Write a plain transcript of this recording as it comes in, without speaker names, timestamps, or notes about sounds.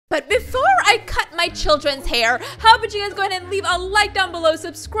But before I cut my children's hair, how about you guys go ahead and leave a like down below,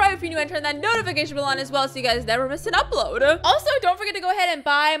 subscribe if you're new, and turn that notification bell on as well so you guys never miss an upload. Also, don't forget to go ahead and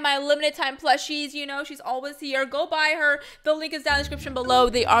buy my limited time plushies. You know, she's always here. Go buy her. The link is down in the description below.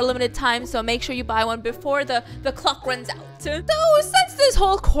 They are limited time, so make sure you buy one before the clock runs out. So, since this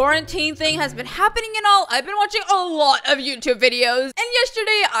whole quarantine thing has been happening and all, I've been watching a lot of YouTube videos. And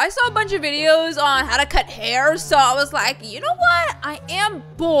yesterday, I saw a bunch of videos on how to cut hair, so I was like, you know what? I am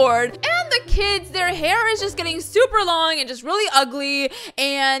bored. And the kids, their hair is just getting super long and just really ugly.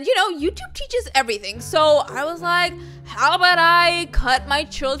 And, you know, YouTube teaches everything. So I was like, how about I cut my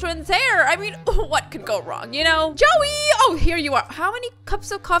children's hair? I mean, what could go wrong, you know? Joey! Oh, here you are. How many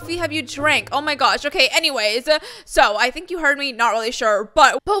cups of coffee have you drank? Oh my gosh. Okay, anyways. So, I think you heard me. Not really sure.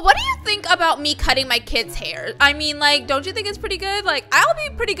 But what do you think about me cutting my kids' hair? I mean, like, don't you think it's pretty good? Like, I'll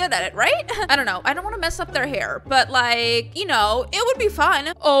be pretty good at it, right? I don't know. I don't want to mess up their hair. But, like, you know, it would be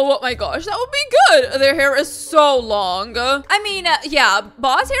fun. Oh my gosh. That would be good. Their hair is so long. I mean, yeah.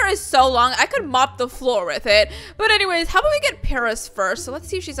 Bo's hair is so long. I could mop the floor with it. But anyways, how about we get Paris first? So let's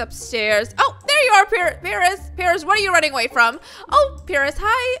see if she's upstairs. Oh, there you are, Paris, what are you running away from? Oh, Paris,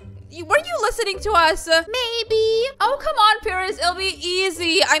 hi. Were you listening to us? Maybe. Oh, come on, Paris. It'll be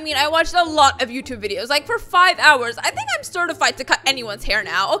easy. I mean, I watched a lot of YouTube videos, like for 5 hours. I think I'm certified to cut anyone's hair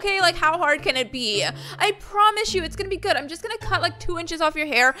now. Okay, like how hard can it be? I promise you, it's gonna be good. I'm just gonna cut like 2 inches off your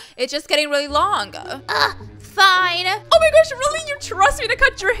hair. It's just getting really long. Fine. Oh my gosh, really? You trust me to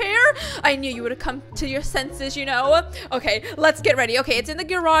cut your hair? I knew you would have come to your senses, you know? Okay, let's get ready. Okay, it's in the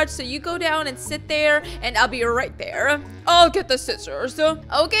garage, so you go down and sit there, and I'll be right there. I'll get the scissors.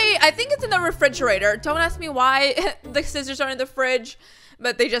 Okay, I think it's in the refrigerator. Don't ask me why the scissors are in the fridge,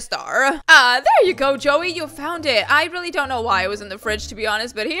 but they just are. There you go, Joey. You found it. I really don't know why it was in the fridge, to be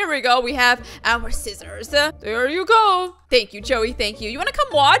honest, but here we go. We have our scissors. There you go. Thank you, Joey. Thank you. You want to come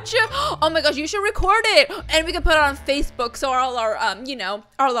watch? Oh my gosh, you should record it. And we can put it on Facebook so all our, you know,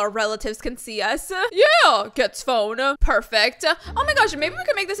 all our relatives can see us. Yeah, gets phone. Perfect. Oh my gosh, maybe we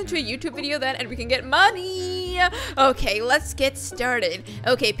can make this into a YouTube video then and we can get money. Okay, let's get started.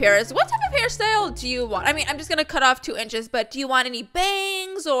 Okay, Paris, what type of hairstyle do you want? I mean, I'm just going to cut off 2 inches, but do you want any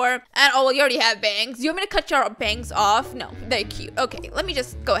bangs or, and oh, well, you already have bangs. Do you want me to cut your bangs off? No, they're cute. Okay, let me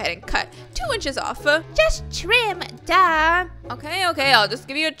just go ahead and cut 2 inches off. Just trim, duh. Okay, I'll just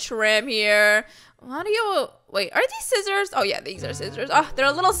give you a trim here. How do you... Wait, are these scissors? Oh, yeah, these are scissors. Oh, they're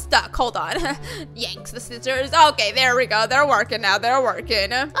a little stuck. Hold on. Yanks the scissors. Okay, there we go. They're working now. They're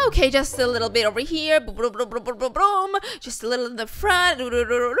working. Okay, just a little bit over here. Boom. Just a little in the front.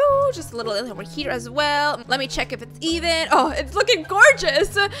 Just a little over here as well. Let me check if it's even. Oh, it's looking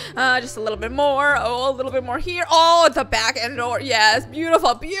gorgeous. Just a little bit more. Oh, a little bit more here. Oh, the back end door. Yes, beautiful.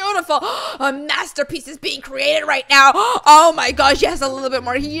 A masterpiece is being created right now. Oh, my gosh. Yes, a little bit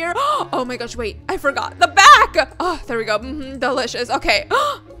more here. Oh, my gosh. Wait, I forgot. The back. Oh, there we go. Delicious. Okay.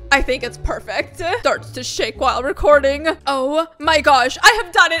 I think it's perfect. Starts to shake while recording. Oh my gosh, I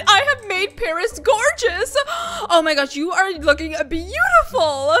have done it. I have made Paris gorgeous. Oh my gosh, you are looking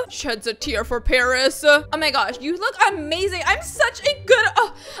beautiful. Sheds a tear for Paris. Oh my gosh, you look amazing. I'm such a good,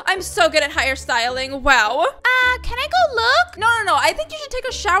 I'm so good at hairstyling. Wow. Can I go look? No. I think you should take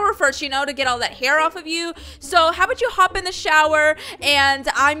a shower first, you know, to get all that hair off of you. So how about you hop in the shower and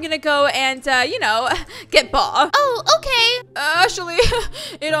I'm gonna go and, you know, get Ba. Oh, okay. Actually,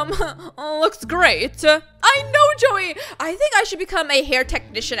 it looks great. I know, Joey. I think I should become a hair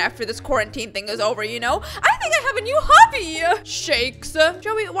technician after this quarantine thing is over, you know? I think I have a new hobby. Shakes.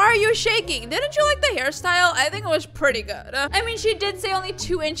 Joey, why are you shaking? Didn't you like the hairstyle? I think it was pretty good. I mean, she did say only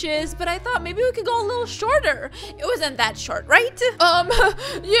 2 inches, but I thought maybe we could go a little shorter. It wasn't that short, right?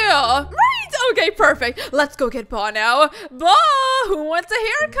 Yeah. Right? Okay, perfect. Let's go get Ba now. Ba, who wants a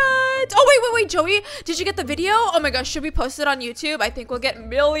haircut? Oh, wait, Joey. Did you get the video? Oh my gosh, should we post it on YouTube? I think we'll get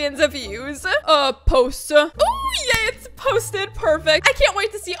millions of views. Post. Oh, yeah, it's posted. Perfect. I can't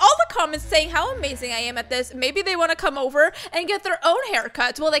wait to see all the comments saying how amazing I am at this. Maybe they want to come over and get their own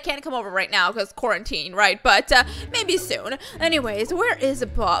haircuts. Well, they can't come over right now because quarantine, right? But maybe soon. Anyways, where is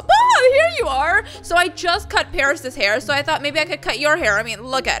Ba? Ba, here you are. So I just cut Paris's hair, so I thought maybe I could cut your hair. I mean,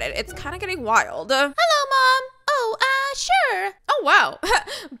 look at it. It's kind of getting wild. Hello, Mom. Oh, sure. Oh, wow.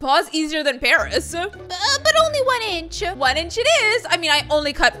 Ba's easier than Paris. But only 1 inch. 1 inch it is. I mean, I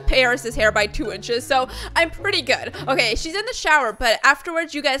only cut Paris's hair by 2 inches, so I'm pretty good. Okay, she's in the shower, but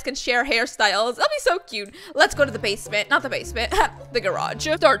afterwards you guys can share hairstyles. That'll be so cute. Let's go to the basement. Not the basement, the garage.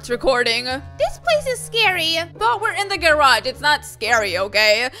 Starts recording. This place is scary. But we're in the garage. It's not scary,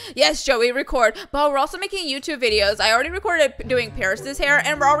 okay? Yes, Joey, record. But we're also making YouTube videos. I already recorded doing Paris's hair,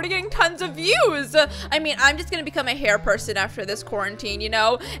 and we're already getting tons of views. I mean, I'm just gonna become a hair person after this quarantine, you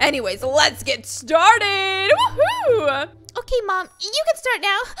know? Anyways, let's get started. Woohoo! Okay, Mom, you can start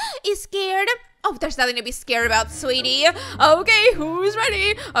now. Is scared? Oh, there's nothing to be scared about, sweetie. Okay, who's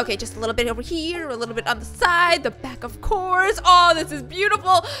ready? Okay, just a little bit over here, a little bit on the side, the back, of course. Oh, this is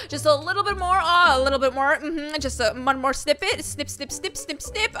beautiful. Just a little bit more. Oh, a little bit more. Just one more snippet. Snip, snip, snip, snip,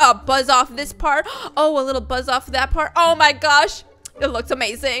 snip. Buzz off this part. Oh, a little buzz off that part. Oh my gosh. It looks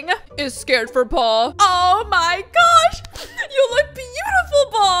amazing. Is scared for Paw. Oh my gosh. You look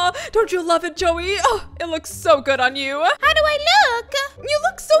beautiful, Paw. Don't you love it, Joey? Oh, it looks so good on you. How do I look? You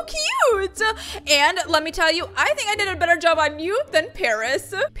look so cute. And let me tell you, I think I did a better job on you than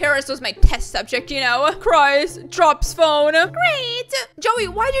Paris. Paris was my test subject, you know. Cries, drops phone. Great. Joey,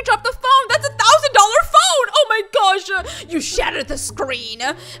 why'd you drop the phone? That's $1,000 phone. Oh my gosh. You shattered the screen.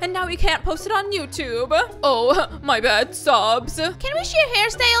 And now we can't post it on YouTube. Oh, my bad. Sobs. Can we share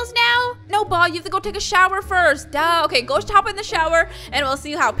hairstyles now? No, Paw, you have to go take a shower first. Duh. Okay, go hop in the shower and we'll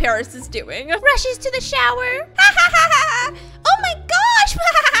see how Paris is doing. Rushes to the shower. Oh my gosh.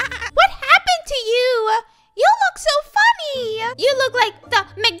 What happened to you? You look so funny. You look like the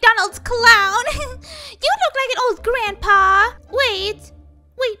McDonald's clown. You look like an old grandpa. Wait,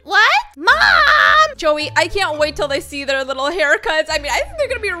 what? Mom! Joey, I can't wait till they see their little haircuts. I mean, I think they're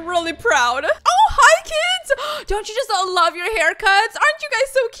gonna be really proud. Oh, hi, kids! Don't you just love your haircuts? Aren't you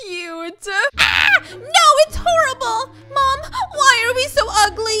guys so cute? Ah! No, it's horrible! Mom, why are we so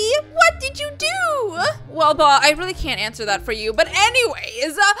ugly? What did you do? Well, Ba, I really can't answer that for you. But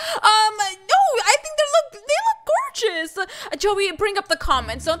anyways, no, I think they look gorgeous. Joey, bring up the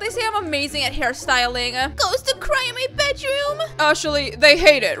comments. Don't they say I'm amazing at hairstyling? Goes to cry in my bedroom. Actually, they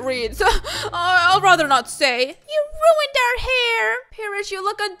hate it, reads. I'll rather not say. You ruined our hair. Paris, you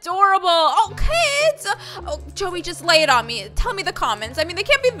look adorable. Oh, kids. Oh, Joey, just lay it on me. Tell me the comments. I mean, they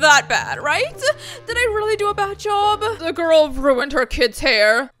can't be that bad, right? Did I really do a bad job? The girl ruined her kid's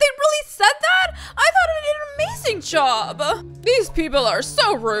hair. They really said that? I thought I did an amazing job. These people are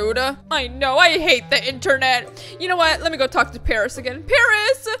so rude. I know, I hate the internet. You know what? Let me go talk to Paris again.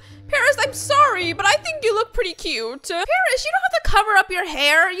 Paris, I'm sorry, but I think you look pretty cute. Paris, you don't have to cover up your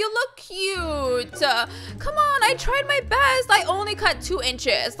hair. You look cute. Come on, I tried my best. I only cut 2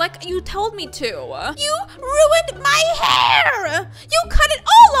 inches, like you told me to. You ruined my hair. You cut it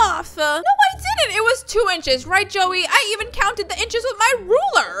all off. No, I didn't. It was 2 inches, right, Joey? I even counted the inches with my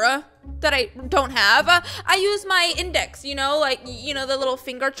ruler. That I don't have. I use my index, you know, like, you know, the little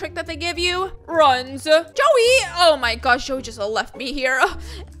finger trick that they give you. Runs. Joey! Oh my gosh, Joey just left me here.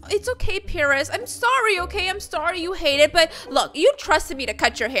 It's okay, Paris. I'm sorry, okay? I'm sorry you hate it, but look, you trusted me to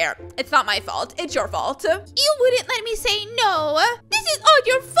cut your hair. It's not my fault. It's your fault. You wouldn't let me say no. This is all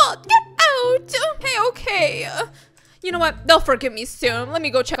your fault. Get out. Okay. You know what? They'll forgive me soon. Let me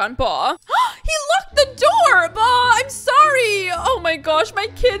go check on Ba. He locked the door! Ba, I'm sorry! Oh my gosh, my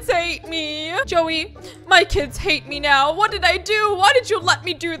kids hate me. Joey, my kids hate me now. What did I do? Why did you let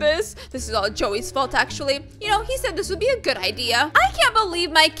me do this? This is all Joey's fault, actually. You know, he said this would be a good idea. I can't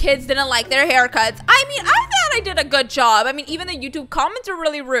believe my kids didn't like their haircuts. I mean, I thought I did a good job. I mean, even the YouTube comments are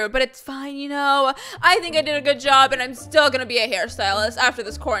really rude, but it's fine, you know? I think I did a good job, and I'm still gonna be a hairstylist after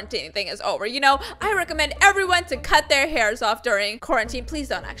this quarantine thing is over. You know, I recommend everyone to cut their hairs off during quarantine. Please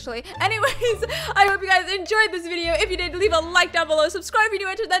don't, actually. Anyways, I hope you guys enjoyed this video. If you did, leave a like down below. Subscribe if you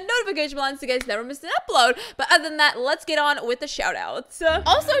enter that notification bell so you guys never miss an upload. But other than that, let's get on with the shout outs.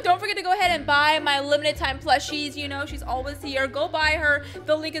 Also, don't forget to go ahead and buy my limited time plushies. You know, she's always here. Go buy her.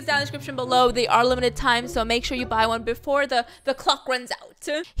 The link is down in the description below. They are limited time, so make sure you buy one before the clock runs out.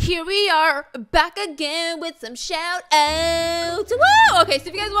 Here we are back again with some shout outs. Woo! Okay, so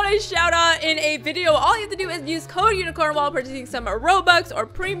if you guys want a shout out in a video, all you have to do is use code UNICORN while purchasing some Robux or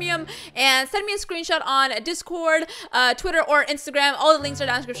premium, and send me a screenshot on Discord, Twitter, or Instagram. All the links are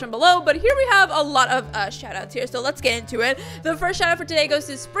down in the description below. But here we have a lot of shout outs here, so let's get into it. The first shout out for today goes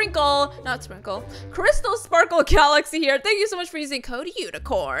to Crystal Sparkle Galaxy here. Thank you so much for using code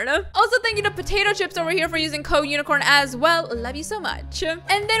UNICORN. Also, thank you to Potato Chips over here for using code UNICORN as well. Love you so much.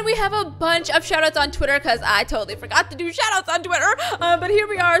 And then we have a bunch of shout outs on Twitter because I totally forgot to do shout outs on Twitter. But here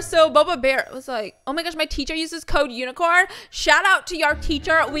we are. So Boba Bear was like, oh my gosh, my teacher uses code UNICORN. Shout out to your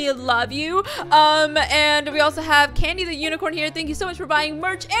teacher. We love you. And we also have Candy the Unicorn here. Thank you so much for buying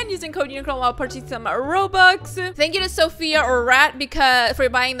merch and using code Unicorn while purchasing some Robux. Thank you to Sophia or Rat for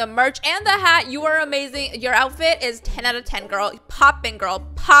buying the merch and the hat. You are amazing. Your outfit is 10 out of 10, girl. Poppin', girl.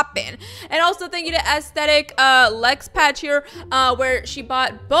 Poppin'. And also thank you to Aesthetic Lex Patch here, where she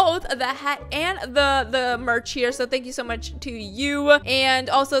bought both the hat and the merch here. So thank you so much to you. And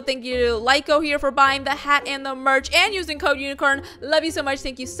also thank you to Lyco here for buying the hat and the merch and using code Unicorn. Love you so much.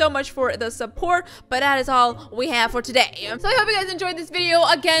 Thank you so much for the support. But that is all we have for today. So I hope you guys enjoyed this video.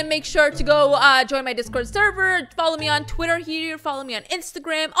 Again, make sure to go join my Discord server. Follow me on Twitter here. Follow me on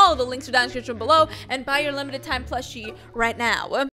Instagram. All of the links are down in the description below. And buy your limited time plushie right now.